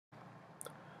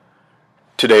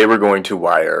Today we're going to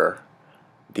wire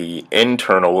the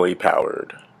internally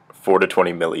powered 4 to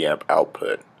 20 milliamp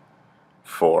output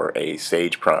for a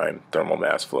Sage Prime thermal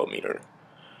mass flow meter.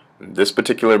 This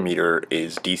particular meter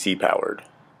is DC powered,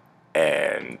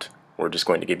 and we're just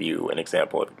going to give you an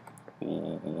example of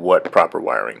what proper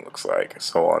wiring looks like.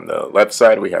 So on the left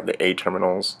side we have the A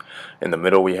terminals, in the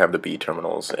middle we have the B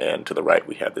terminals, and to the right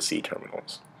we have the C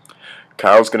terminals.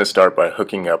 Kyle's going to start by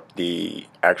hooking up the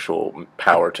actual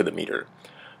power to the meter.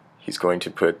 He's going to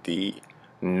put the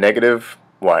negative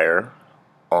wire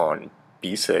on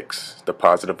B6, the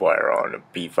positive wire on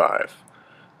B5.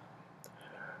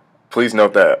 Please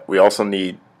note that we also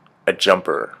need a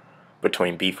jumper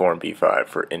between B4 and B5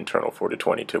 for internal 4 to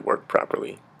 20 to work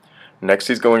properly. Next,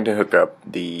 he's going to hook up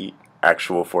the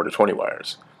actual 4 to 20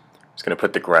 wires. He's going to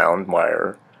put the ground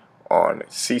wire on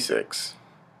C6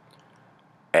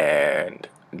 and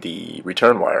the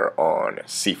return wire on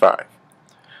C5.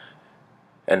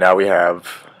 And now we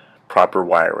have proper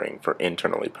wiring for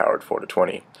internally powered 4 to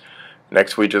 20.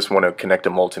 Next, we just want to connect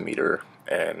a multimeter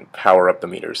and power up the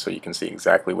meter so you can see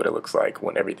exactly what it looks like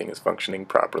when everything is functioning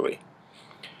properly.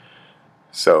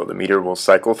 So the meter will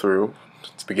cycle through.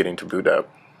 It's beginning to boot up,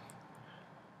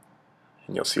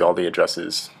 and you'll see all the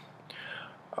addresses.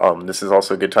 This is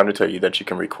also a good time to tell you that you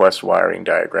can request wiring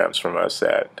diagrams from us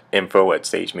at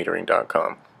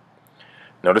info@sagemetering.com.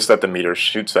 Notice that the meter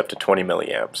shoots up to 20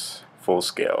 milliamps full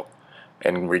scale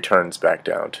and returns back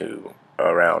down to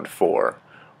around 4.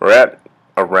 We're at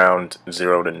around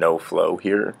 0 to no flow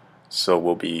here, so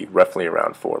we'll be roughly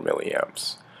around 4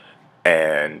 milliamps.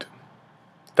 And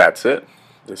that's it.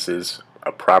 This is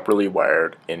a properly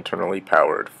wired, internally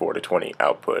powered 4 to 20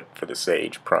 output for the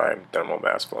Sage Prime thermal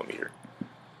mass flow meter.